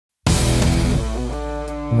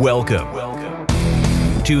Welcome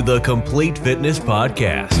to the Complete Fitness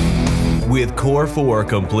Podcast with Core 4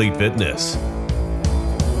 Complete Fitness.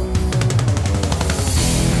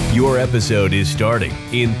 Your episode is starting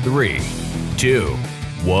in 3, 2,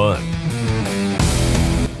 1.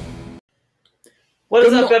 What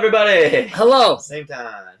is up, everybody? Hello. Same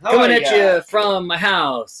time. How Coming are at guys? you from my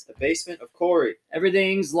house. The basement of Corey.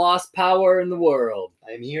 Everything's lost power in the world.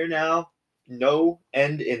 I'm here now. No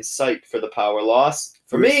end in sight for the power loss.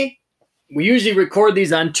 For me. We usually record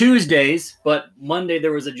these on Tuesdays, but Monday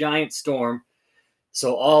there was a giant storm.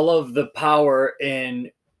 So all of the power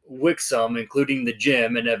in Wixom, including the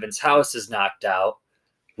gym and Evan's house, is knocked out.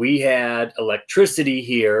 We had electricity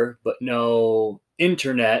here, but no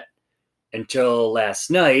internet until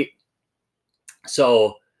last night.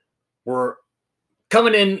 So we're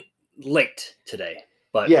coming in late today,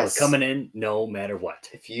 but Yes. we're coming in no matter what.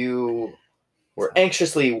 If you were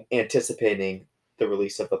anxiously anticipating the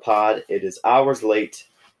release of the pod, it is hours late.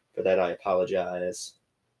 For that, I apologize.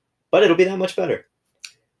 But it'll be that much better.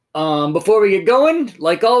 Before we get going,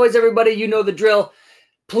 like always, everybody, you know the drill.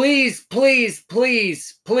 Please, please,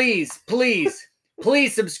 please, please, please,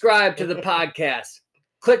 please subscribe to the podcast.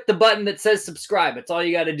 Click the button that says subscribe. That's all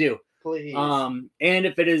you got to do. Please. And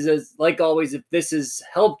if it is, like always, if this has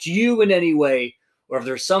helped you in any way, or if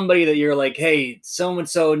there's somebody that you're like, hey,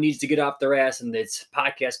 so-and-so needs to get off their ass and this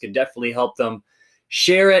podcast could definitely help them,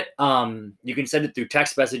 share it. You can send it through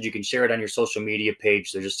text message. You can share it on your social media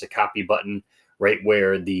page. There's just a copy button right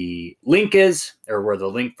where the link is, or where the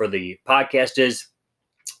link for the podcast is.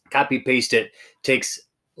 Copy, paste it. Takes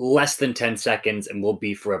less than 10 seconds, and we'll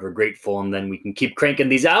be forever grateful. And then we can keep cranking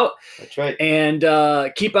these out. That's right.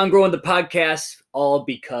 And keep on growing the podcast, all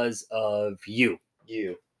because of you.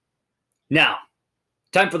 Now,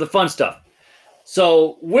 time for the fun stuff.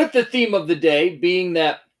 So with the theme of the day being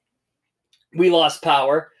that we lost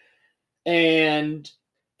power and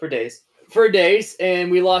For days.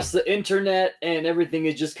 and we lost the internet, and everything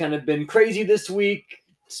has just kind of been crazy this week.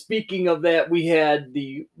 Speaking of that, we had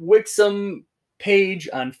the Wixom page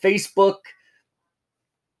on Facebook.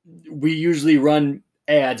 We usually run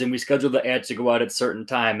ads, and we schedule the ads to go out at a certain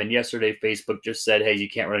time. And yesterday, Facebook just said, hey, you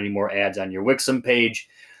can't run any more ads on your Wixom page.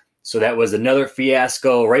 So that was another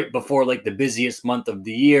fiasco right before like the busiest month of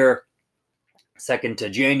the year. Second to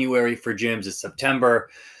January for gyms is September.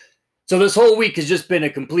 So this whole week has just been a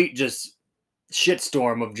complete just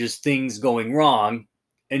shitstorm of just things going wrong.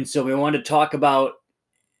 And so we want to talk about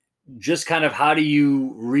just kind of how do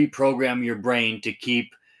you reprogram your brain to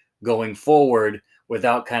keep going forward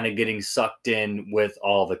without kind of getting sucked in with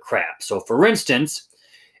all the crap. So for instance,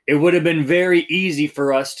 it would have been very easy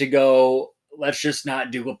for us to go, let's just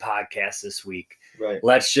not do a podcast this week. Right.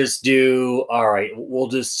 Let's just do, all right, we'll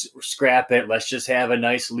just scrap it. Let's just have a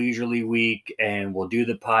nice leisurely week and we'll do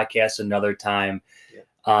the podcast another time.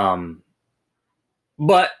 Yeah.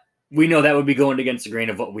 But we know that would be going against the grain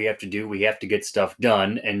of what we have to do. We have to get stuff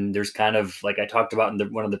done. And there's kind of, like I talked about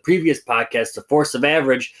in one of the previous podcasts, the force of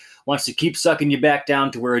average wants to keep sucking you back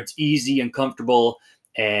down to where it's easy and comfortable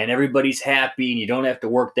and everybody's happy and you don't have to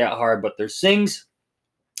work that hard. But there's things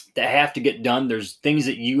that have to get done. There's things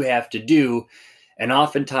that you have to do. And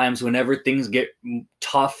oftentimes whenever things get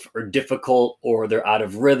tough or difficult or they're out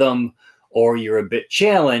of rhythm or you're a bit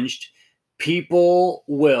challenged, people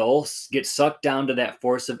will get sucked down to that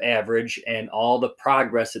force of average, and all the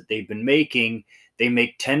progress that they've been making, they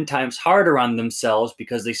make 10 times harder on themselves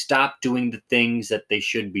because they stop doing the things that they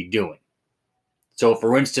should be doing. So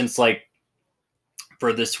for instance, like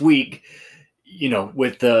for this week, you know,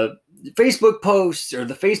 with the Facebook posts or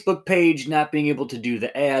the Facebook page not being able to do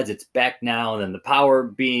the ads, it's back now, and then the power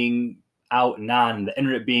being out and on and the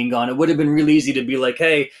internet being gone, it would have been really easy to be like,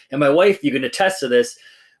 hey, and my wife, you can attest to this,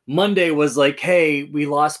 Monday was like, hey, we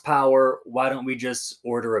lost power. Why don't we just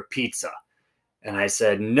order a pizza? And I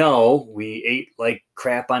said, no, we ate like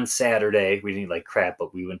crap on Saturday. We didn't eat like crap,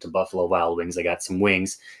 but we went to Buffalo Wild Wings. I got some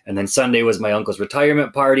wings. And then Sunday was my uncle's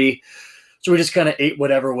retirement party. So we just kind of ate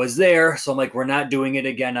whatever was there. So I'm like, we're not doing it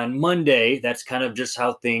again on Monday. That's kind of just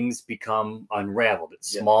how things become unraveled.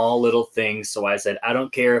 It's small little things. So I said, I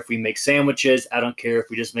don't care if we make sandwiches. I don't care if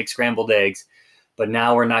we just make scrambled eggs. But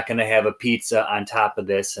now we're not going to have a pizza on top of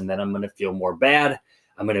this. And then I'm going to feel more bad.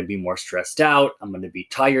 I'm going to be more stressed out. I'm going to be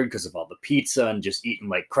tired because of all the pizza and just eating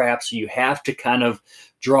like crap. So you have to kind of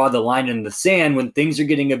draw the line in the sand when things are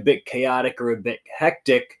getting a bit chaotic or a bit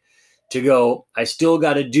hectic to go, I still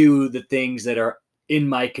got to do the things that are in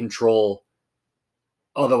my control.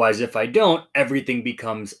 Otherwise, if I don't, everything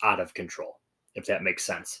becomes out of control, if that makes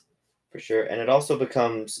sense. For sure. And it also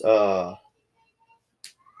becomes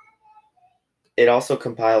it also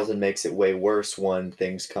compiles and makes it way worse when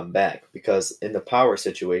things come back, because in the power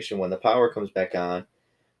situation, when the power comes back on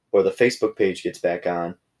or the Facebook page gets back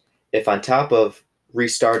on, if on top of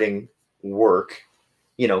restarting work,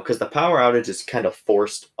 because the power outage has kind of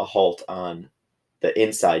forced a halt on the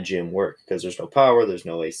inside gym work because there's no power, there's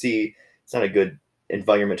no AC. It's not a good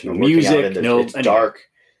environment to be working out in. It's dark.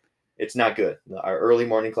 It's not good. Our early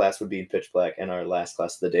morning class would be in pitch black, and our last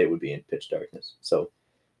class of the day would be in pitch darkness. So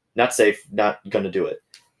not safe, not going to do it.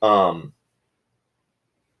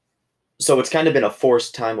 So it's kind of been a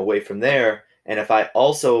forced time away from there. And if I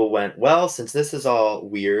also went, well, since this is all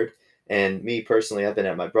weird, and me personally, I've been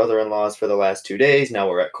at my brother-in-law's for the last 2 days. Now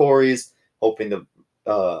we're at Corey's, hoping the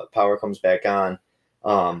power comes back on.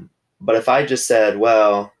 But if I just said,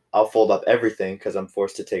 well, I'll fold up everything because I'm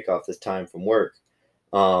forced to take off this time from work,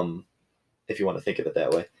 if you want to think of it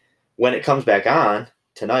that way, when it comes back on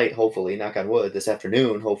tonight, hopefully, knock on wood, this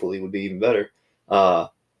afternoon, hopefully would be even better.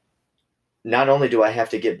 Not only do I have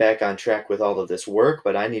to get back on track with all of this work,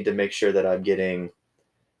 but I need to make sure that I'm getting,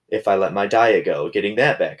 if I let my diet go, getting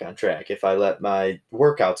that back on track. If I let my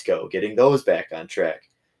workouts go, getting those back on track.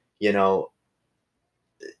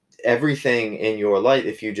 Everything in your life,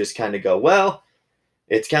 if you just kind of go, well,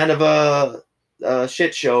 it's kind of a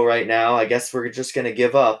shit show right now. I guess we're just going to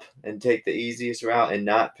give up and take the easiest route and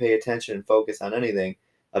not pay attention and focus on anything.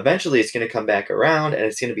 Eventually, it's going to come back around, and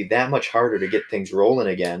it's going to be that much harder to get things rolling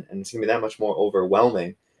again, and it's going to be that much more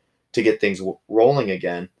overwhelming to get things rolling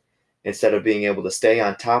again, instead of being able to stay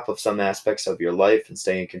on top of some aspects of your life and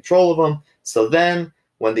stay in control of them. So then,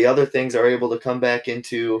 when the other things are able to come back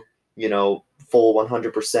into, full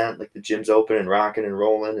 100%, like the gym's open and rocking and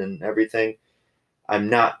rolling and everything, I'm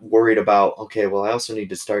not worried about, okay, well, I also need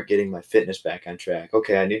to start getting my fitness back on track.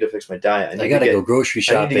 Okay, I need to fix my diet. I got to go grocery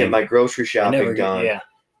shopping. I need to get my grocery shopping done. Yeah.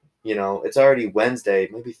 It's already Wednesday,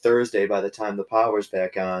 maybe Thursday by the time the power's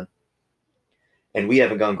back on. And we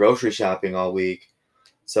haven't gone grocery shopping all week.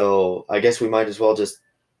 So I guess we might as well just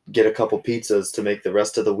get a couple pizzas to make the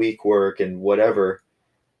rest of the week work and whatever.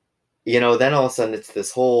 Then all of a sudden it's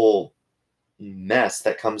this whole mess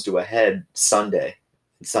that comes to a head Sunday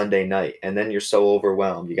night. And then you're so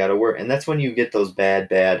overwhelmed. You got to work. And that's when you get those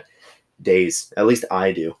bad days. At least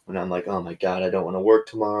I do. When I'm like, oh my God, I don't want to work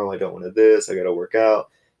tomorrow. I don't want to this. I got to work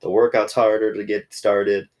out. The workout's harder to get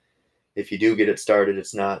started. If you do get it started,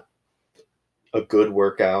 it's not a good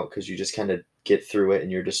workout because you just kind of get through it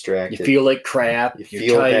and you're distracted. You feel like crap. You're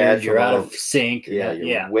feel tired. Bad. You're out of sync. Yeah,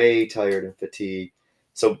 you're way tired and fatigued.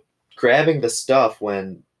 So grabbing the stuff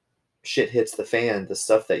when shit hits the fan, the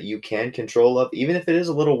stuff that you can control of, even if it is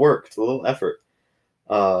a little work, it's a little effort,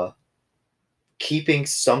 keeping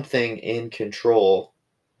something in control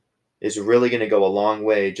is really going to go a long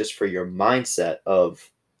way just for your mindset of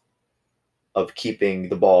keeping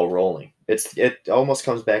the ball rolling. It almost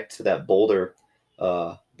comes back to that boulder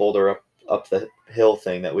up the hill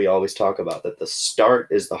thing that we always talk about, that the start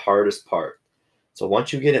is the hardest part. So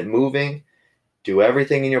once you get it moving, do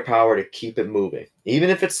everything in your power to keep it moving. Even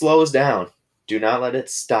if it slows down, do not let it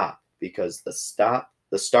stop, because the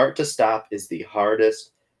start to stop is the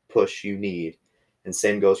hardest push you need. And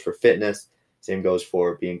same goes for fitness, same goes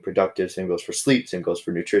for being productive, same goes for sleep, same goes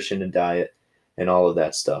for nutrition and diet and all of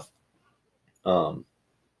that stuff.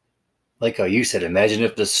 Like how you said, imagine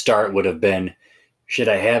if the start would have been, shit,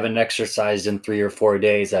 I haven't exercised in 3 or 4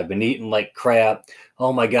 days. I've been eating like crap.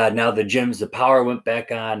 Oh my God, now the power went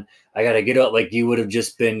back on. I got to get up. Like, you would have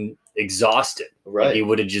just been exhausted. Right. Like, you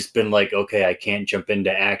would have just been like, okay, I can't jump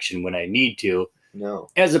into action when I need to. No.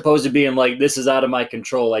 As opposed to being like, this is out of my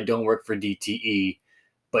control. I don't work for DTE,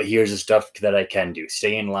 but here's the stuff that I can do.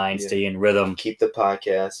 Stay in line, stay in rhythm. Keep the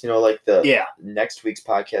podcast. Next week's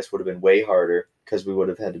podcast would have been way harder because we would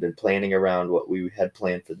have had to been planning around what we had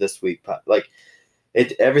planned for this week.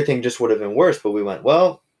 Everything just would have been worse, but we went,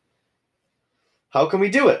 well, how can we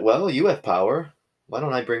do it? Well, you have power. Why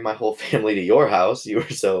don't I bring my whole family to your house? You were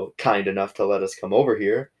so kind enough to let us come over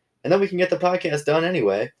here. And then we can get the podcast done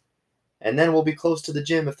anyway. And then we'll be close to the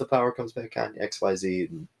gym if the power comes back on, XYZ.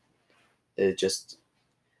 And it's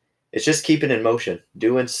just keeping in motion,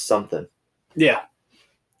 doing something. Yeah.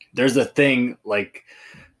 There's a thing, like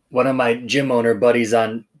one of my gym owner buddies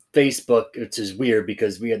on Facebook, which is weird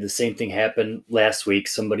because we had the same thing happen last week.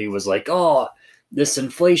 Somebody was like, oh, this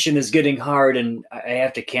inflation is getting hard and I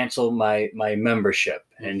have to cancel my membership.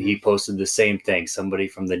 And he posted the same thing. Somebody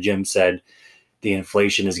from the gym said, the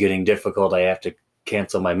inflation is getting difficult. I have to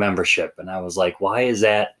cancel my membership. And I was like, why is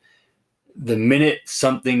that? The minute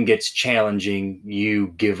something gets challenging, you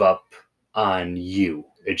give up on you.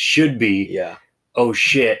 It should be, oh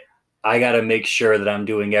shit, I got to make sure that I'm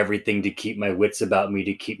doing everything to keep my wits about me,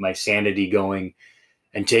 to keep my sanity going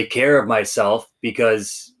and take care of myself,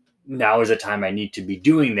 because now is a time I need to be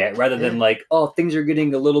doing that, rather than like, oh, things are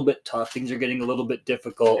getting a little bit tough. Things are getting a little bit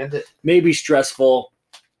difficult, maybe stressful.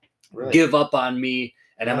 Right. Give up on me,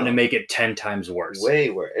 and I'm going to make it 10 times worse. Way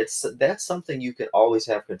worse. That's something you can always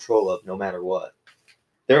have control of no matter what.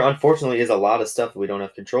 There unfortunately is a lot of stuff we don't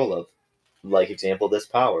have control of. Like example, this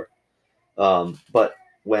power. But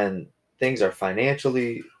when things are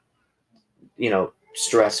financially,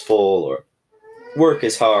 stressful, or work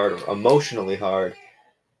is hard, or emotionally hard,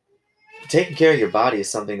 taking care of your body is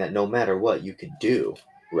something that no matter what you can do,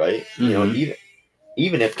 right? Mm-hmm.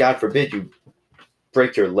 Even if God forbid you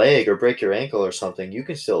break your leg or break your ankle or something, you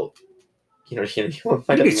can still, you might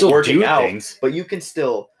not be working out, things. But you can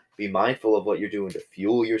still be mindful of what you're doing to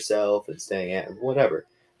fuel yourself and staying at whatever.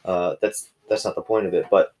 That's not the point of it,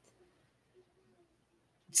 but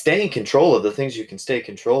staying in control of the things you can stay in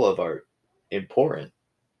control of are important.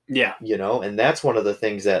 Yeah. And that's one of the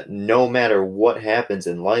things that no matter what happens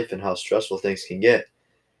in life and how stressful things can get,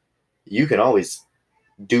 you can always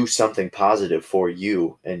do something positive for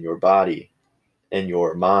you and your body and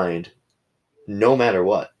your mind, no matter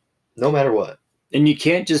what. No matter what. And you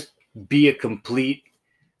can't just be a complete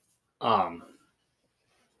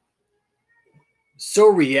so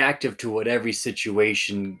reactive to what every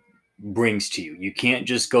situation brings to you. You can't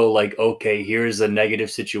just go like, okay, here's a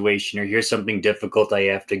negative situation, or here's something difficult I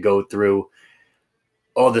have to go through.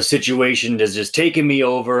 Oh, the situation has just taken me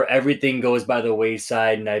over. Everything goes by the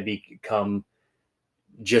wayside, and I become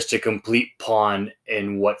just a complete pawn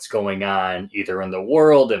in what's going on, either in the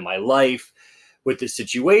world, in my life, with the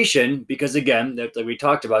situation. Because again, like we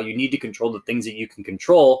talked about, you need to control the things that you can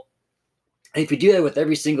control. And if you do that with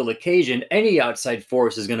every single occasion, any outside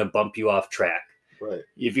force is going to bump you off track. Right.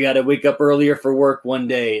 If you got to wake up earlier for work one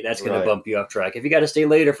day, that's going to bump you off track. If you got to stay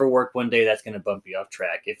later for work one day, that's going to bump you off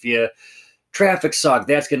track. If you traffic suck,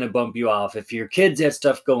 that's going to bump you off. If your kids have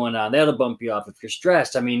stuff going on, that'll bump you off. If you're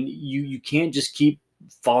stressed, I mean, you can't just keep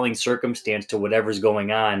falling circumstance to whatever's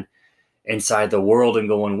going on inside the world and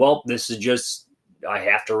going, well, this is just, I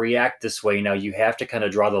have to react this way. Now you have to kind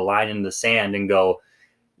of draw the line in the sand and go,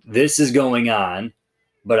 this is going on,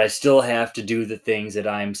 but I still have to do the things that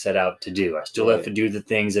I'm set out to do. I still have to do the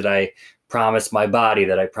things that I promised my body,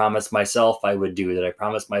 that I promised myself I would do, that I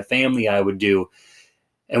promised my family I would do.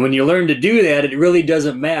 And when you learn to do that, it really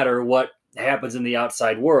doesn't matter what happens in the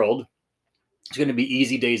outside world. It's going to be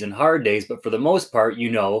easy days and hard days, but for the most part,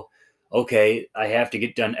 okay, I have to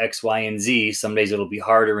get done X, Y, and Z. Some days it'll be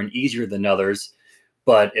harder and easier than others.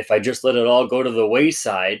 But if I just let it all go to the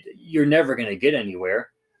wayside, you're never going to get anywhere.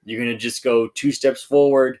 You're going to just go 2 steps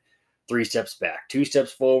forward, 3 steps back, 2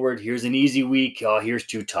 steps forward. Here's an easy week. Oh, here's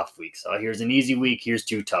 2 tough weeks. Oh, here's an easy week. Here's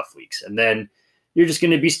 2 tough weeks. And then you're just going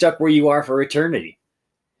to be stuck where you are for eternity.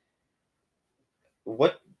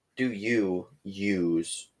 What do you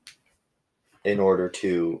use in order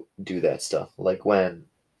to do that stuff? Like when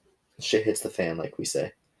shit hits the fan, like we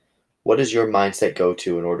say, what does your mindset go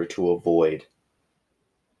to in order to avoid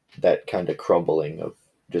that kind of crumbling of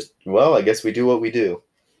just, well, I guess we do what we do?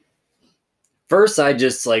 First, I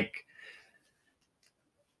just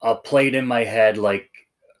I'll play it in my head like,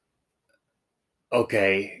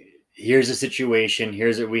 okay, here's a situation.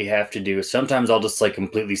 Here's what we have to do. Sometimes I'll just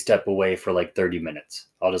completely step away for 30 minutes.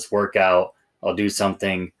 I'll just work out. I'll do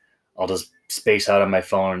something. I'll just space out on my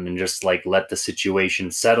phone and just let the situation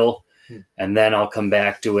settle. And then I'll come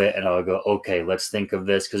back to it and I'll go, okay, let's think of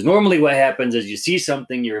this. Because normally what happens is you see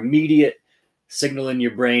something, your immediate signal in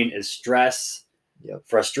your brain is stress,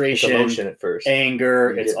 frustration, emotion at first,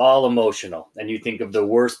 anger. It's all emotional. And you think of the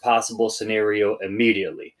worst possible scenario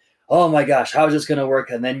immediately. Oh my gosh, how is this going to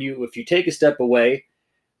work? And then if you take a step away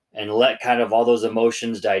and let kind of all those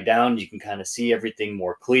emotions die down, you can kind of see everything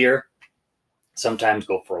more clear. Sometimes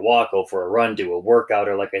go for a walk, go for a run, do a workout,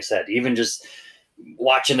 or like I said, even just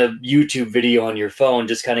watching a YouTube video on your phone,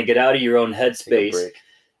 just kind of get out of your own headspace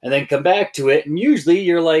and then come back to it. And usually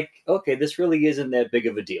you're like, okay, this really isn't that big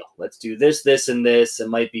of a deal. Let's do this, this, and this. It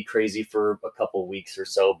might be crazy for a couple weeks or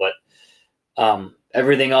so, but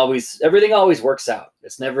everything always works out.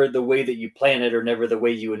 It's never the way that you plan it or never the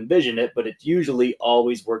way you envision it, but it usually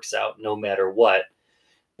always works out no matter what.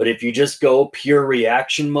 But if you just go pure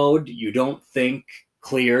reaction mode, you don't think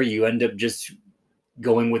clear, you end up just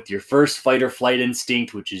going with your first fight or flight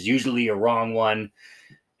instinct, which is usually a wrong one,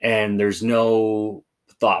 and there's no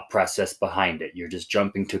thought process behind it. You're just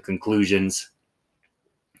jumping to conclusions.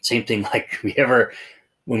 Same thing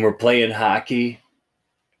when we're playing hockey.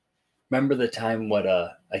 Remember the time what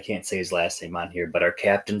a I can't say his last name on here, but our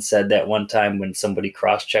captain said that one time when somebody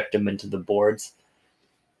cross-checked him into the boards.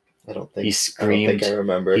 I don't think He screamed. I don't think I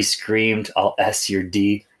remember. He screamed, "I'll S your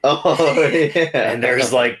D." Oh yeah. And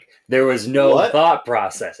there was no What? thought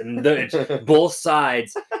process, and both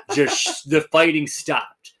sides the fighting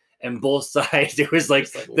stopped, and both sides it was like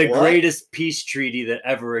Just like, the what? greatest peace treaty that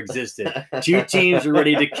ever existed. Two teams were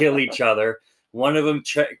ready to kill each other. One of them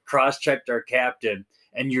cross-checked our captain,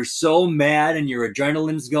 and you're so mad, and your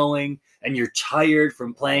adrenaline's going, and you're tired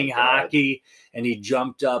from playing Oh, God. hockey, and he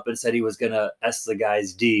jumped up and said he was gonna S the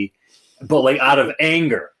guy's D, but like out of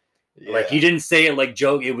anger. Like he didn't say it like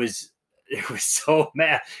joke. It was so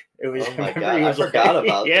mad. It was. Oh my remember, God! he I was forgot like,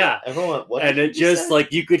 about yeah. that. Everyone, what? And did it you just say?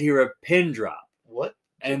 like you could hear a pin drop, What?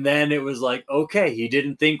 and then it was like, okay, he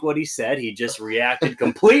didn't think what he said. He just reacted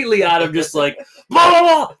completely out of just like blah blah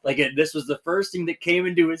blah. Like this was the first thing that came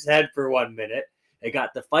into his head for 1 minute. It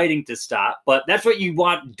got the fighting to stop, but that's what you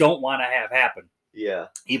don't want to have happen. Yeah,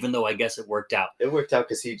 Even though I guess it worked out, it worked out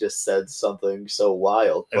because he just said something so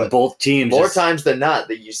wild. and But both teams more just- times than not,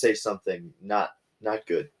 that you say something not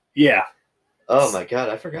good. Yeah, Oh my God!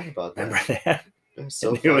 I forgot about that. remember that? It was so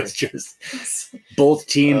And it funny. was just both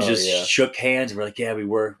teams Oh, just yeah. shook hands. We're like, yeah, we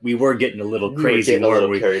were getting a little We were crazy, getting a weren't little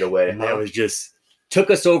we? carried away, And huh? that was just took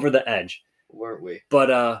us over the edge. Weren't we?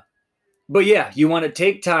 But yeah, you want to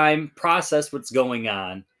take time, process what's going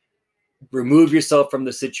on, remove yourself from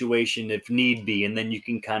the situation if need be, and then you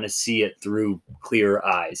can kind of see it through clear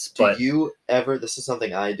eyes. Do But you ever? This is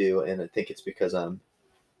something I do, and I think it's because I'm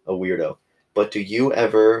a weirdo. But do you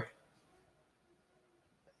ever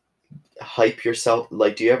hype yourself?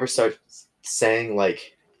 Like, do you ever start saying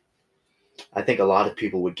like, I think a lot of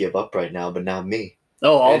people would give up right now, but not me.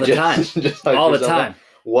 all And the time, just hype all the yourself up. time.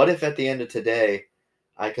 What if at the end of today,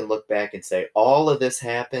 I can look back and say, all of this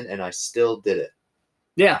happened and I still did it?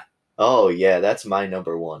 Yeah, Oh, yeah, that's my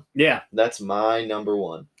number one. yeah. That's my number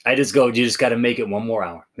one. I just go. You just got to make it one more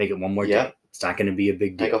hour, make it one more Yeah. day. It's not going to be a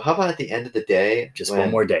big I deal. go, how about at the end of the day? Just when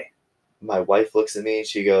one more day. My wife looks at me and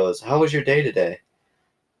she goes, how was your day today?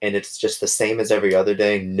 And it's just the same as every other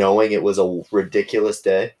day, knowing it was a ridiculous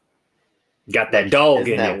day. Got that dog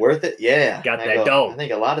Isn't in that you. worth it? Yeah. Got And I that dog. I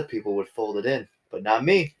think a lot of people would fold it in, but not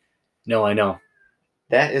me. No, I know.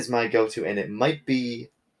 That is my go-to, and it might be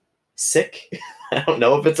sick. I don't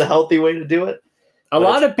know if it's a healthy way to do it. A but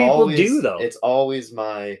lot it's of people always- do though. It's always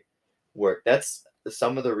my work. That's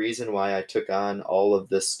some of the reason why I took on all of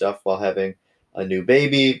this stuff while having a new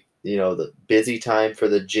baby. You know, the busy time for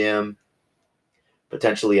the gym,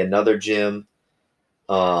 potentially another gym.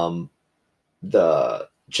 The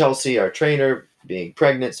Chelsea, our trainer, being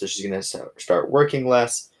pregnant, so she's going to start working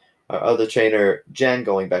less. Our other trainer, Jen,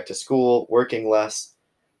 going back to school, working less.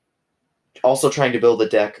 Also trying to build a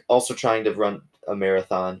deck, also trying to run a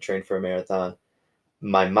marathon, train for a marathon.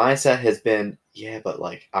 My mindset has been, yeah, but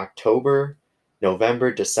like October,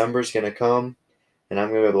 November, December is going to come, and I'm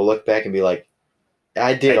going to be able to look back and be like,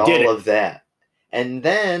 I did all it. of that. And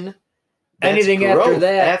then that's Anything after growth.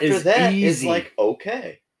 that After is that easy. like,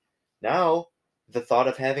 okay. Now, the thought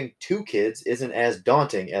of having 2 kids isn't as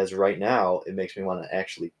daunting as right now. It makes me want to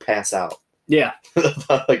actually pass out. Yeah.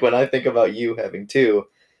 Like when I think about you having 2,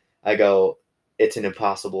 I go, it's an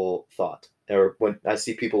impossible thought. Or when I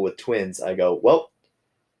see people with twins, I go, well,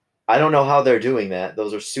 I don't know how they're doing that.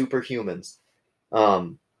 Those are superhumans.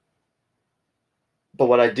 But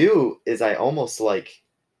what I do is I almost like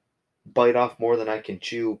bite off more than I can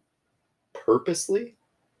chew purposely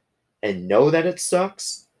and know that it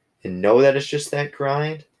sucks and know that it's just that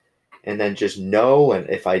grind and then just know, and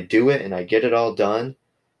if I do it and I get it all done,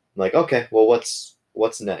 I'm like, okay, well, what's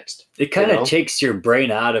next? It kind of know? takes your brain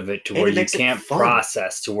out of it to And where it you makes it can't fun.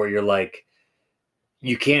 process, to where you're like,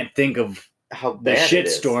 you can't think of How the bad it shit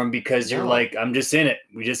is. storm because you're No. like, I'm just in it.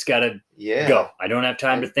 We just got to Yeah. go. I don't have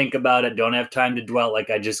time to think about it. Don't have time to dwell. Like,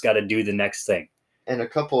 I just got to do the next thing. And a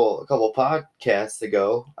couple podcasts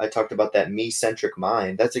ago, I talked about that me-centric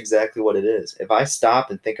mind. That's exactly what it is. If I stop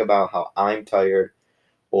and think about how I'm tired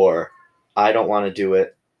or I don't want to do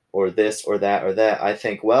it or this or that, I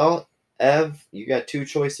think, well, Ev, you got 2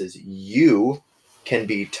 choices. You can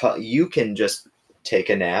you can just take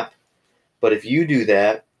a nap. But if you do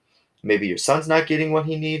that, maybe your son's not getting what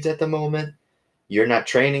he needs at the moment. You're not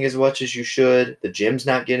training as much as you should. The gym's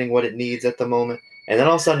not getting what it needs at the moment. And then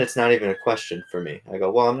all of a sudden, it's not even a question for me. I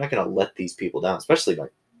go, well, I'm not going to let these people down, especially my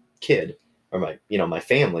kid or my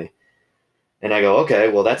family. And I go, okay,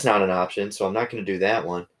 well, that's not an option, so I'm not going to do that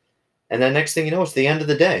one. And then next thing you know, it's the end of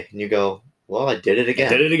the day. And you go, well, I did it I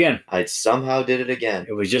again. did it again. I somehow did it again.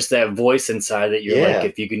 It was just that voice inside that you're Yeah. like,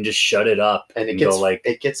 if you can just shut it up And and it gets go like,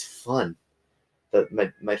 it gets fun.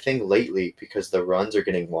 my thing lately, because the runs are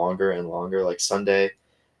getting longer and longer. Like Sunday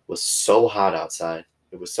was so hot outside.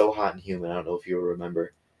 It was so hot and humid. I don't know if you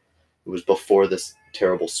remember. It was before this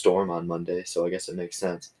terrible storm on Monday, so I guess it makes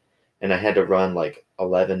sense. And I had to run like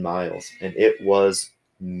 11 miles, and it was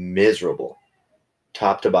miserable,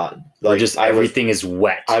 top to bottom. Like just everything is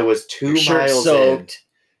wet. I was 2 Your shirt's miles soaked. in.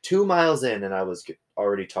 2 miles in, and I was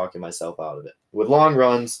already talking myself out of it. With long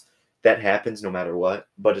runs, that happens no matter what,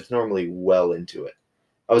 but it's normally well into it.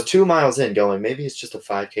 I was 2 miles in going, maybe it's just a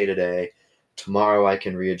 5K today. Tomorrow I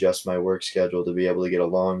can readjust my work schedule to be able to get a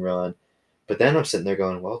long run. But then I'm sitting there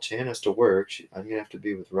going, well, Chan has to work. I'm going to have to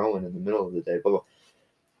be with Rowan in the middle of the day. Blah, blah.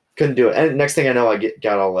 Couldn't do it. And next thing I know, I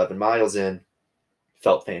got all 11 miles in.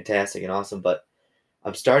 Felt fantastic and awesome. But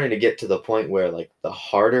I'm starting to get to the point where, like, the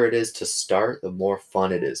harder it is to start, the more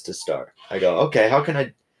fun it is to start. I go, okay, how can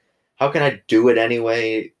I do it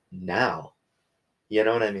anyway now? You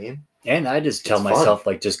know what I mean? And I just tell myself,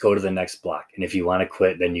 like, just go to the next block. And if you want to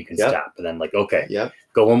quit, then you can stop. And then, like, okay,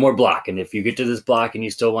 go one more block. And if you get to this block and you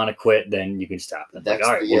still want to quit, then you can stop. And like,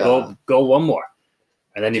 all right, we'll go one more.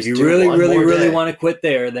 And then if you really want to quit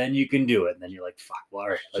there, then you can do it. And then you're like, fuck, well, all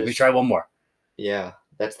right, let me try one more. Yeah,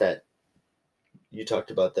 that's that. You talked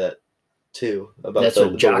about that too, about the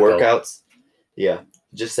workouts. Yeah,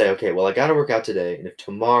 just say, okay, well, I got to work out today. And if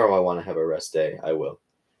tomorrow I want to have a rest day, I will.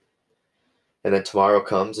 And then tomorrow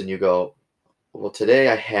comes and you go, well, today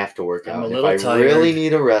I have to work out. If I really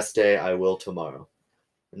need a rest day, I will tomorrow.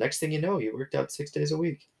 The next thing you know, you worked out 6 days a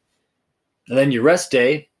week. And then your rest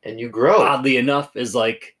day, and you grow. Oddly enough, is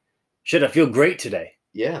like, shit, I feel great today.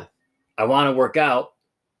 Yeah. I want to work out,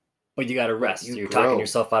 but you got to rest. You're talking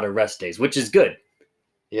yourself out of rest days, which is good.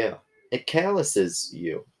 Yeah. It calluses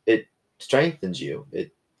you. It strengthens you.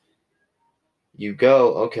 You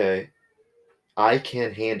go, okay, I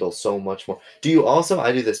can handle so much more. Do you also,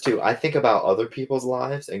 I do this too. I think about other people's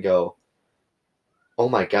lives and go, oh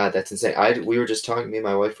my God, that's insane. Me and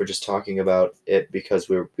my wife were just talking about it because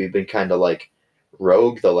we've been kind of like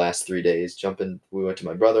rogue the last 3 days. We went to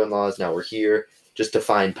my brother-in-law's, now we're here just to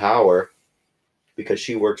find power because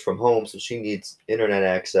she works from home, so she needs internet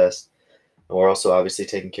access. And we're also obviously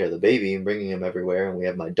taking care of the baby and bringing him everywhere, and we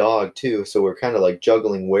have my dog too, so we're kind of like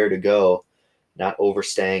juggling where to go, not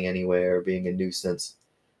overstaying anywhere, being a nuisance.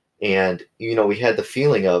 And, we had the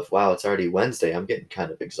feeling of, wow, it's already Wednesday. I'm getting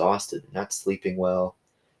kind of exhausted, not sleeping well.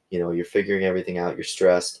 You're figuring everything out. You're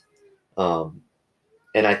stressed. And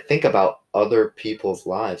I think about other people's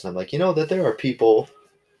lives. I'm like, that there are people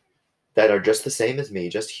that are just the same as me,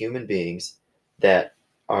 just human beings that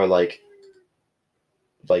are like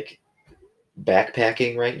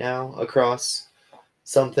backpacking right now across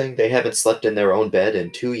something. They haven't slept in their own bed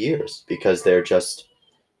in 2 years because they're just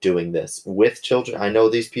doing this with children. I know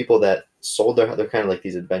these people that they're kind of like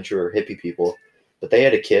these adventurer hippie people, but they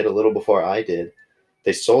had a kid a little before I did.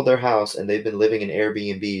 They sold their house and they've been living in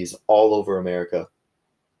Airbnbs all over America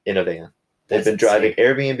in a van. They've been driving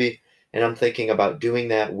Airbnb, and I'm thinking about doing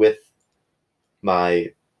that with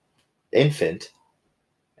my infant.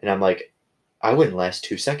 And I'm like, I wouldn't last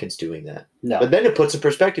 2 seconds doing that. No. But then it puts in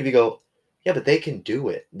perspective, you go, yeah, but they can do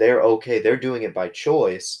it. They're okay. They're doing it by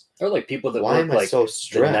choice. Or like people that Why work am I like so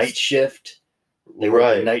stressed? the night shift. They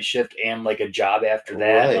work the night shift and like a job after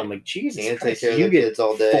that. Right. And I'm like, Jesus and Christ, take care you of the get kids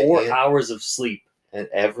all day. 4 hours of sleep. And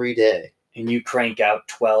every day. And you crank out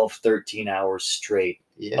 12, 13 hours straight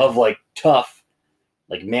of like tough,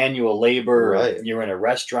 like manual labor. Right. Or you're in a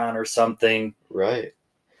restaurant or something. Right.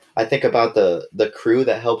 I think about the crew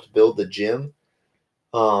that helped build the gym.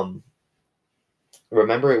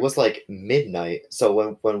 Remember, it was like midnight.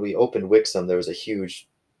 So when we opened Wixom, there was a huge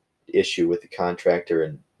issue with the contractor,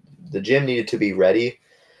 and the gym needed to be ready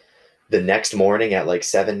the next morning at like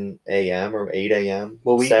 7 a.m. or 8 a.m.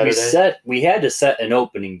 Well, we had to set an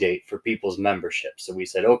opening date for people's membership. So we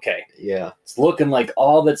said, okay, it's looking like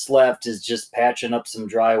all that's left is just patching up some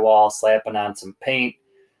drywall, slapping on some paint.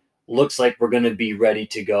 Looks like we're going to be ready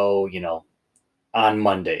to go, on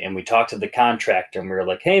Monday. And we talked to the contractor and we were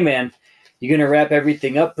like, hey man, you going to wrap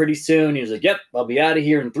everything up pretty soon? He was like, yep, I'll be out of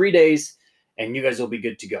here in 3 days and you guys will be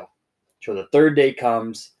good to go. So the third day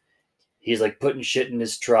comes, he's like putting shit in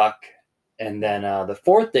his truck. And then the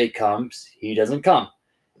fourth day comes, he doesn't come.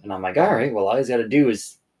 And I'm like, all right, well, all he's got to do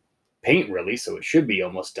is paint really. So it should be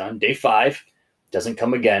almost done. Day 5 doesn't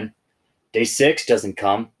come again. Day 6 doesn't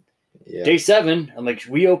come. Yeah. Day 7, I'm like,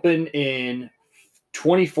 we open in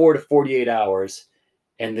 24 to 48 hours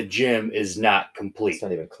and the gym is not complete. It's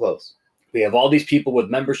not even close. We have all these people with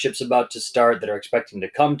memberships about to start that are expecting to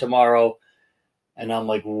come tomorrow. And I'm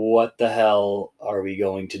like, what the hell are we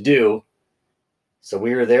going to do? So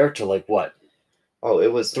we were there till like what? Oh,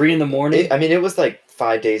 it was 3 a.m. it was like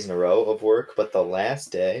 5 days in a row of work, but the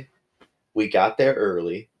last day we got there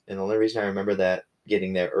early, and the only reason I remember that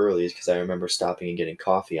getting there early is because I remember stopping and getting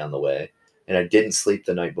coffee on the way, and I didn't sleep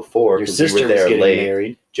the night before Your because we sister were was there getting late.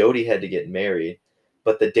 married. Jody had to get married,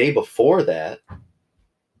 but the day before that,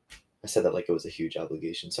 I said that like it was a huge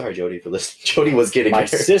obligation. Sorry, Jody, for listening. Jody was getting My married.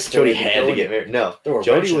 sister Jody had to had go to get married. No, There were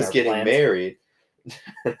Jody wrench in was our getting plans. married.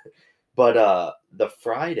 But the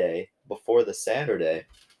Friday before the Saturday,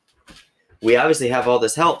 we obviously have all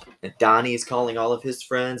this help. And Donnie's calling all of his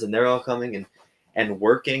friends, and they're all coming and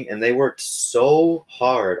working. And they worked so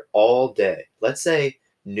hard all day. Let's say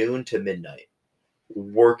noon to midnight,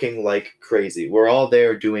 working like crazy. We're all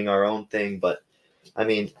there doing our own thing, but I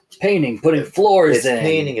mean, Painting, putting floors it's in.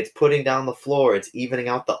 painting, it's putting down the floor, it's evening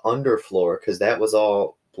out the underfloor because that was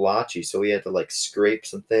all blotchy. So we had to like scrape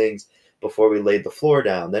some things before we laid the floor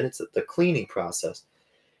down. Then it's the cleaning process.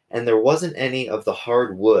 And there wasn't any of the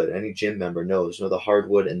hardwood. Any gym member knows, the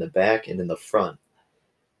hardwood in the back and in the front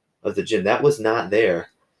of the gym. That was not there.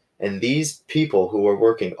 And these people who were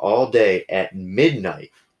working all day at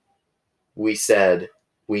midnight, we said,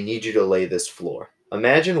 we need you to lay this floor.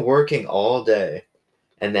 Imagine working all day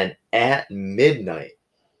and then at midnight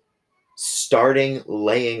starting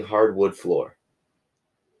laying hardwood floor.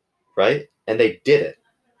 Right? And they did it.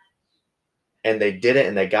 And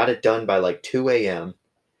they got it done by like 2 a.m.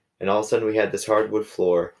 And all of a sudden we had this hardwood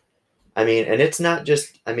floor. I mean, and it's not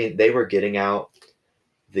just, I mean, they were getting out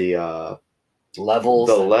the levels.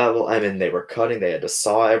 The level. I mean, they were cutting. They had to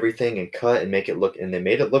saw everything and cut and make it look, and they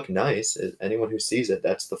made it look nice. Anyone who sees it,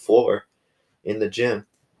 that's the floor in the gym.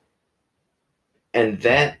 And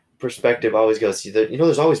that perspective always goes,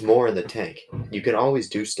 there's always more in the tank. You can always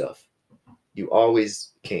do stuff. You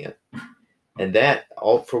always can. And that,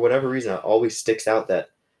 all for whatever reason, it always sticks out that,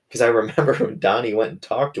 because I remember when Donnie went and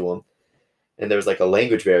talked to him, and there was like a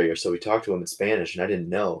language barrier, so we talked to him in Spanish, and I didn't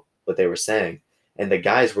know what they were saying. And the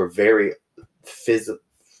guys were very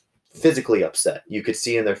physically upset. You could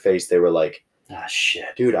see in their face, they were like, ah,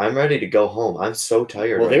 shit. Dude, I'm ready to go home. I'm so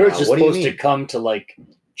tired. Well, right they were now. just What do you supposed to mean?" come to like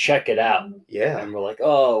check it out. Yeah. And we're like,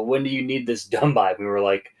 oh, when do you need this done by? We were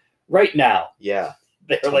like, right now. Yeah.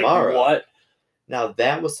 They were Tomorrow. like, what? Now,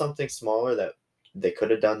 that was something smaller that they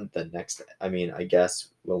could have done the next. I mean, I guess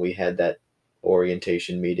when we had that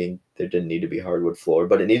orientation meeting, there didn't need to be hardwood floor,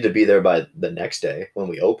 but it needed to be there by the next day when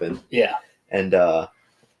we opened. Yeah. And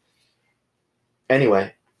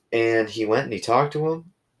anyway, and he went and he talked to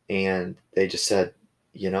him, and they just said,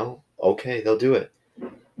 okay, they'll do it.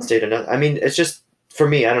 Stayed another. I mean, it's just, for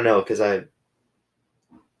me, I don't know, because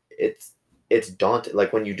it's daunting.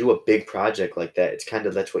 Like when you do a big project like that, it's kind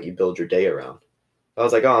of, that's what you build your day around. I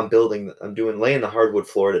was like, oh, laying the hardwood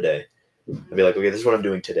floor today. I'd be like, okay, this is what I'm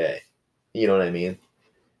doing today. You know what I mean?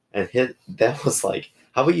 And that was like,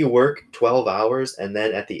 how about you work 12 hours and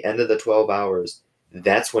then at the end of the 12 hours,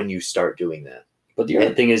 that's when you start doing that. But the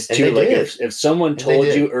other thing is and too, they like did. if someone And they told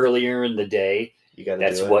did. you earlier in the day You got to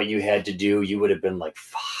that's do it. what you had to do, you would have been like,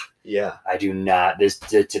 fuck, Yeah. I do not.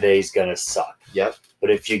 Today's gonna suck. Yep. But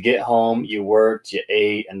if you get home, you worked, you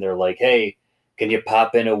ate, and they're like, hey, can you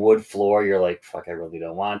pop in a wood floor? You're like, fuck, I really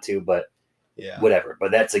don't want to, but Yeah. whatever.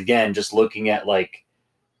 But that's, again, just looking at like,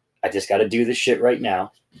 I just got to do this shit right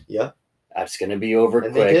now. Yep. It's going to be over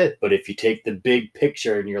And they quick. did. But if you take the big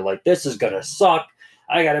picture and you're like, this is going to suck.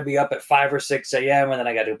 I got to be up at 5 or 6 a.m. and then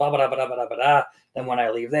I got to do blah, blah, blah, blah, blah, blah, blah. Then when I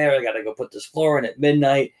leave there, I got to go put this floor in at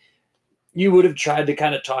midnight. You would have tried to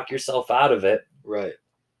kind of talk yourself out of it. Right.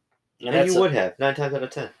 And And you would have 9 times out of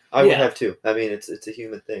 10. I would have too. I mean, it's a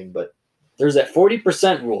human thing, but there's that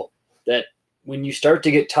 40% rule that when you start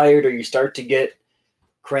to get tired or you start to get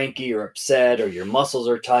cranky or upset or your muscles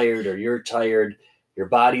are tired or you're tired, your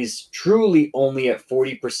body's truly only at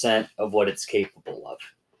 40% of what it's capable of.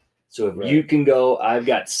 So if you can go, I've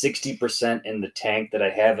got 60% in the tank that I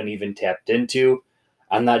haven't even tapped into,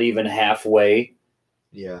 I'm not even halfway.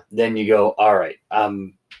 Yeah. Then you go, all right,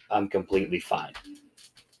 I'm completely fine.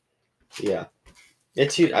 Yeah.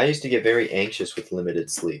 It's huge. I used to get very anxious with limited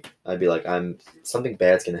sleep. I'd be like, something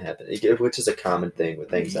bad's going to happen, which is a common thing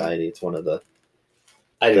with anxiety. It's one of the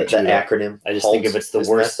acronym. I just HALT. think of it's the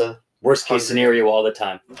Isn't worst that worst case scenario all the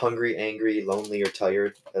time. hungry, angry, lonely, or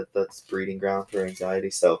tired. That's breeding ground for anxiety.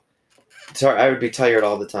 So I would be tired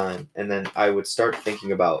all the time. And then I would start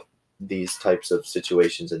thinking about these types of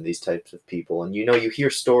situations and these types of people. And you hear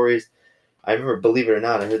stories. I remember, believe it or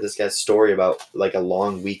not, I heard this guy's story about like a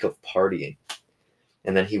long week of partying.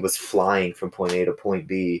 And then he was flying from point A to point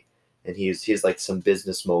B. And he's like some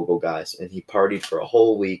business mogul guys. And he partied for a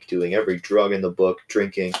whole week doing every drug in the book,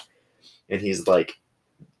 drinking. And he's like,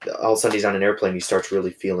 all of a sudden he's on an airplane. He starts really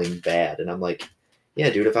feeling bad. And I'm like, Yeah,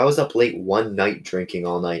 dude, if I was up late one night drinking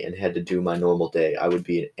all night and had to do my normal day, I would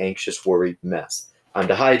be an anxious, worried mess. I'm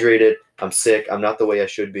dehydrated. I'm sick. I'm not the way I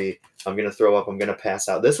should be. I'm going to throw up. I'm going to pass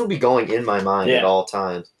out. This would be going in my mind at Yeah. all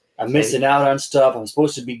times. I'm missing out on stuff. I'm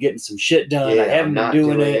supposed to be getting some shit done. I I'm haven't been not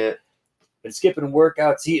doing it. Been skipping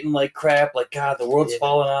workouts, eating like crap. Like, God, the world's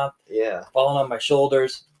Yeah. falling on my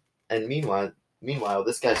shoulders. And meanwhile,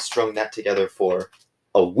 this guy strung that together for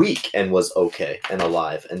a week and was okay and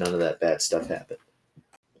alive, and none of that bad stuff happened.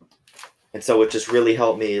 And so it just really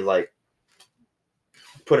helped me, like,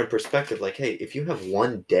 put in perspective, like, hey, if you have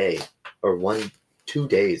one day or 2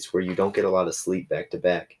 days where you don't get a lot of sleep back to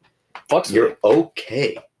back, you're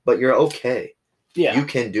okay. But you're okay. Yeah. You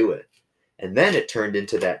can do it. And then it turned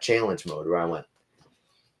into that challenge mode where I went,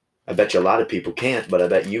 I bet you a lot of people can't, but I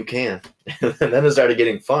bet you can. And then it started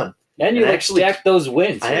getting fun. And you stack those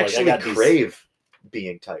wins. So I actually crave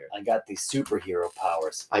being tired. I got these superhero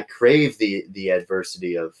powers. I crave the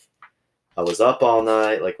adversity of, I was up all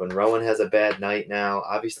night. Like when Rowan has a bad night now,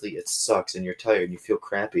 obviously it sucks and you're tired and you feel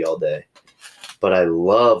crappy all day. But I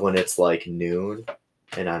love when it's like noon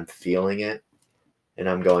and I'm feeling it and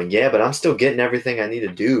I'm going, yeah, but I'm still getting everything I need to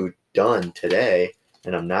do done today.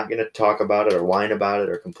 And I'm not going to talk about it or whine about it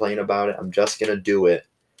or complain about it. I'm just going to do it.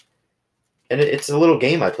 And it's a little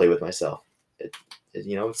game I play with myself.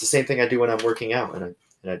 It's the same thing I do when I'm working out and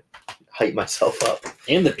I hype myself up.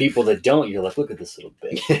 And the people that don't, you're like, look at this little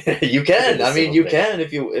bitch. You can. I mean, you can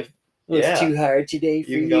if it's too hard today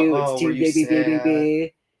for you. Go, it's too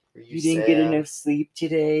baby. You didn't get enough sleep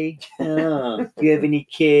today. Oh, do you have any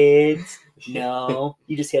kids? No.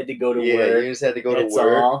 You just had to go to work. Yeah, you just had to go That's to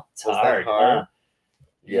work. all. It's hard. Huh?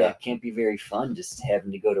 Yeah. It can't be very fun just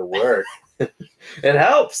having to go to work. It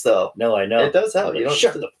helps, though. No, I know. It does help. You don't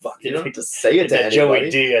shut the fuck. You don't have to say it to that anybody. Joey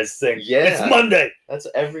Diaz thing. Yeah. It's Monday. That's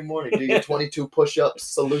every morning. Do your 22 push-ups.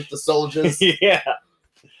 Salute the soldiers. Yeah.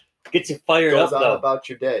 Gets you fired Goes up, on though. about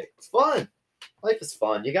your day. It's fun. Life is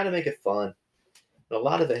fun. You got to make it fun. And a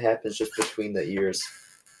lot of it happens just between the ears.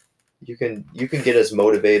 You can get as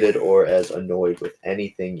motivated or as annoyed with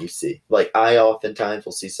anything you see. Like I oftentimes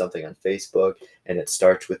will see something on Facebook and it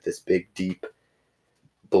starts with this big deep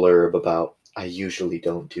blurb about I usually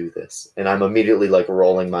don't do this. And I'm immediately like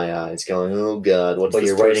rolling my eyes going, oh God, But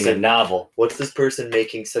you're writing a novel. What's this person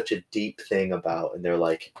making such a deep thing about? And they're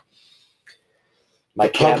like, my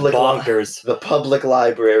cat bonkers. The public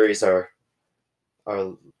libraries are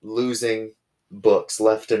losing books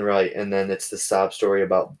left and right, and then it's the sob story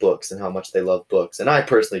about books and how much they love books, and I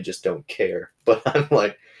personally just don't care, but I'm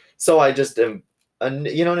like, so I just am,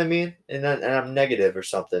 you know what I mean, and I'm negative or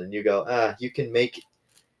something, and you go,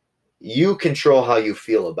 you control how you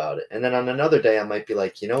feel about it, and then on another day I might be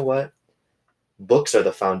like, you know what, books are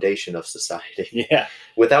the foundation of society. Yeah,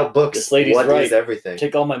 without books, this lady's what right. is everything?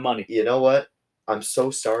 Take all my money. You know what, I'm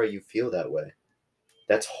so sorry you feel that way.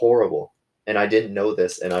 That's horrible, and I didn't know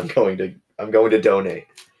this, and I'm going to donate.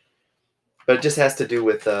 But it just has to do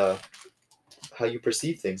with how you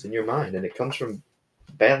perceive things in your mind, and it comes from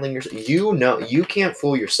battling yourself. You can't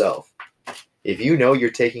fool yourself. If you know you're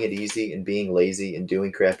taking it easy and being lazy and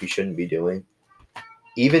doing crap you shouldn't be doing,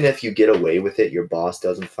 even if you get away with it, your boss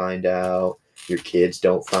doesn't find out, your kids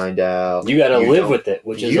don't find out. You got to live with it,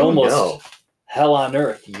 which is almost hell on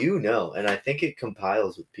earth. And I think it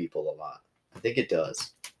compiles with people a lot. I think it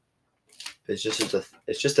does. It's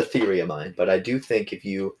just a theory of mine, but I do think if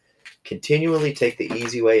you continually take the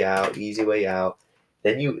easy way out,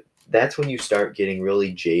 then that's when you start getting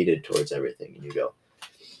really jaded towards everything, and you go,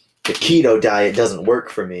 the keto diet doesn't work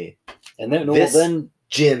for me, and then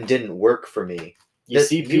gym didn't work for me. You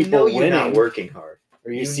see people winning, you're not working hard,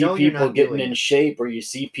 or you see people getting in shape, or you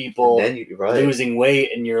see people losing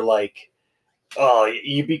weight, and you're like, oh,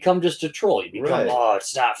 you become just a troll. You become, oh,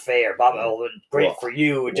 it's not fair. Blah, blah, blah, great for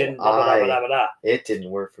you. It didn't, blah, blah, blah, blah, blah. It didn't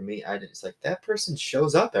work for me. It's like, that person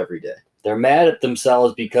shows up every day. They're mad at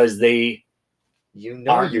themselves because they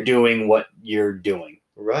you're doing what you're doing.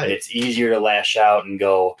 Right. And it's easier to lash out and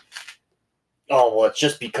go, oh, well, it's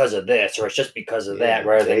just because of this, or it's just because of that,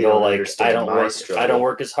 rather than go like, I don't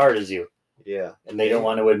work as hard as you. Yeah. And they don't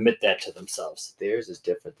want to admit that to themselves. Theirs is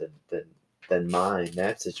different than mine.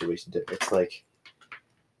 That situation, it's like,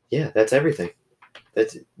 yeah, that's everything.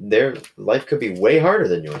 That's their life could be way harder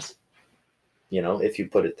than yours, if you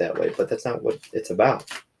put it that way, but that's not what it's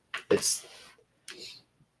about.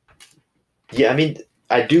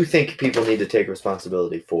 I do think people need to take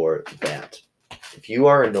responsibility for that. If you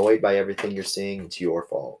are annoyed by everything you're seeing, it's your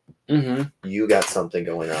fault. Mm-hmm. You got something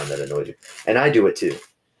going on that annoys you, and I do it too.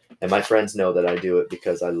 And my friends know that I do it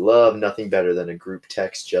because I love nothing better than a group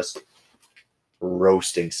text just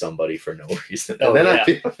roasting somebody for no reason. And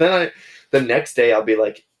then the next day I'll be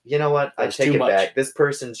like, you know what? I That's take too it much. back. This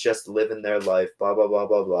person's just living their life, blah, blah, blah,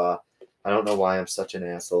 blah, blah. I don't know why I'm such an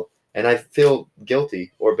asshole. And I feel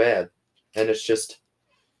guilty or bad. And it's just,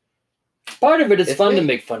 Part of it is It's fun to me.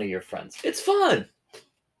 make fun of your friends. it's fun.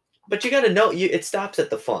 But you got to know, it stops at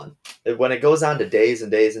the fun. When it goes on to days and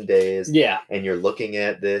days and days, Yeah. and you're looking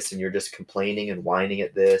at this and you're just complaining and whining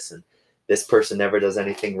at this, and this person never does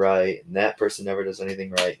anything right, and that person never does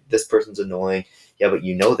anything right. This person's annoying. Yeah, but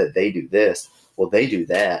you know that they do this. Well, they do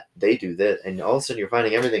that. They do this. And all of a sudden you're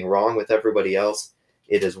finding everything wrong with everybody else.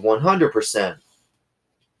 It is 100%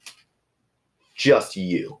 just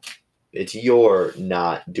you. It's you're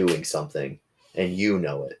not doing something, and you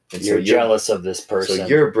know it. And You're jealous of this person. So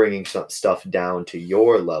you're bringing some stuff down to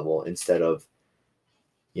your level instead of,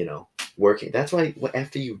 working. That's why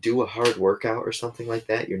after you do a hard workout or something like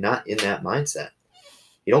that, you're not in that mindset.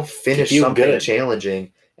 You don't finish feel something good.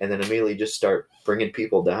 challenging and then immediately just start bringing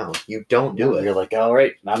people down. You don't do it. You're like, all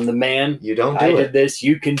right, I'm the man. You don't do I it. did this.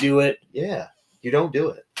 You can do it. Yeah, you don't do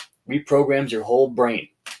it. Reprograms your whole brain.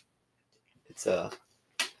 It's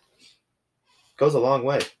goes a long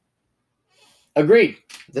way. Agreed.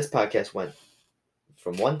 This podcast went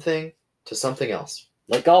from one thing to something else.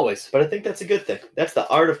 Like always. But I think that's a good thing. That's the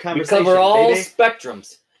art of We conversation. cover all baby.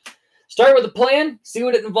 spectrums. Start with a plan, see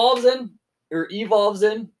what it involves in or evolves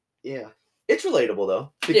in. Yeah. It's relatable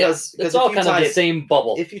though. Yeah, Because it's if all you kind of tie the it- same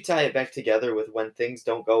bubble. If you tie it back together with when things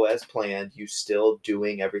don't go as planned, you still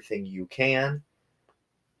doing everything you can,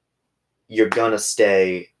 you're gonna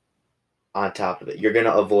stay on top of it. You're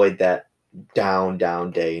gonna avoid that down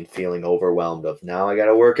day and feeling overwhelmed of now I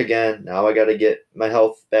gotta work again, now I gotta get my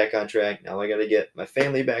health back on track, now I gotta get my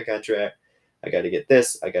family back on track, I gotta get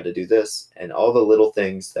this, I gotta do this, and all the little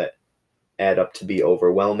things that add up to be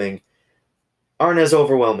overwhelming aren't as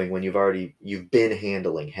overwhelming when you've been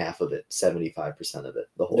handling half of it, 75% of it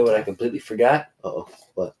the whole You know what I time. completely forgot? Uh-oh.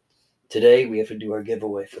 What? Today we have to do our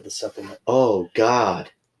giveaway for the supplement. Oh God.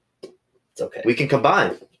 It's okay. We can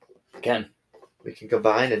combine. Ken, We can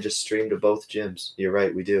combine and just stream to both gyms. You're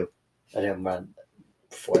right, we do. I didn't run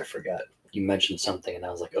before I forgot. You mentioned something and I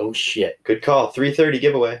was like, oh shit. Good call. 3:30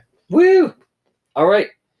 giveaway. Woo! All right.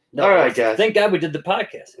 All right, guys. Thank God we did the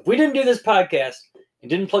podcast. If we didn't do this podcast and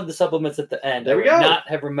didn't plug the supplements at the end, There I we would go. not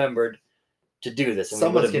have remembered to do this. And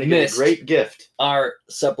Someone's we would gonna have get missed a great gift. our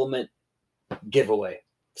supplement giveaway.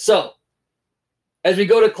 So, as we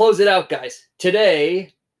go to close it out, guys,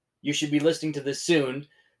 today, you should be listening to this soon,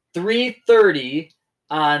 3:30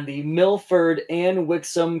 on the Milford and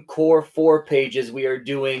Wixom Core 4 pages, we are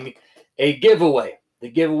doing a giveaway. The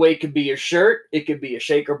giveaway could be a shirt, it could be a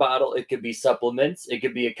shaker bottle, it could be supplements, it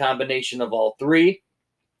could be a combination of all three.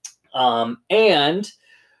 And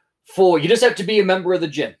you just have to be a member of the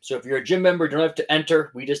gym. So if you're a gym member, you don't have to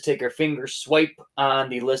enter. We just take our finger swipe on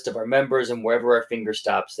the list of our members, and wherever our finger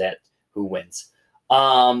stops, that who wins.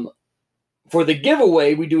 For the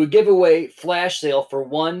giveaway, we do a giveaway flash sale for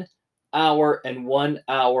 1 hour and 1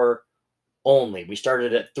 hour only. We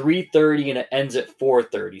started at 3:30 and it ends at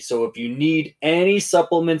 4:30. So if you need any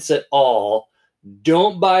supplements at all,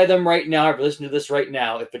 don't buy them right now. If you're listening to this right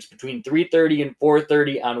now, if it's between 3:30 and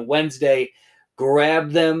 4:30 on Wednesday,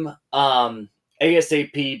 grab them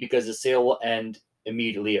ASAP because the sale will end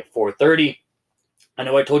immediately at 4:30. I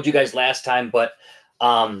know I told you guys last time, but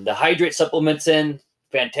the hydrate supplements in,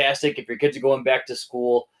 fantastic. If your kids are going back to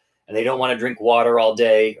school and they don't want to drink water all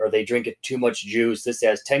day or they drink too much juice, this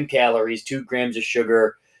has 10 calories, 2 grams of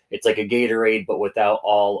sugar. It's like a Gatorade, but without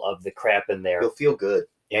all of the crap in there. You'll feel good.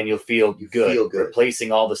 And you'll feel good, feel good.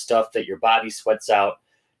 replacing all the stuff that your body sweats out.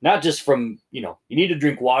 Not just from, you need to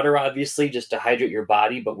drink water, obviously, just to hydrate your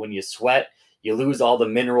body. But when you sweat, you lose all the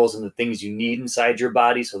minerals and the things you need inside your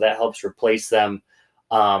body. So that helps replace them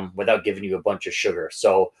without giving you a bunch of sugar.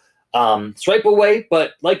 So swipe away.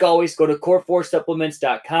 But like always, go to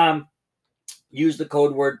core4supplements.com. Use the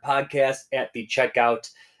code word podcast at the checkout.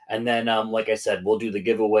 And then, like I said, we'll do the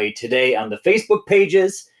giveaway today on the Facebook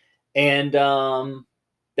pages. And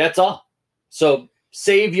that's all. So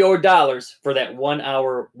save your dollars for that 1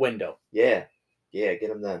 hour window. Yeah. Yeah, get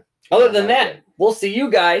them done. Other than that, we'll see you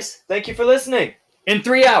guys Thank you for listening. in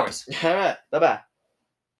 3 hours. All right. Bye-bye.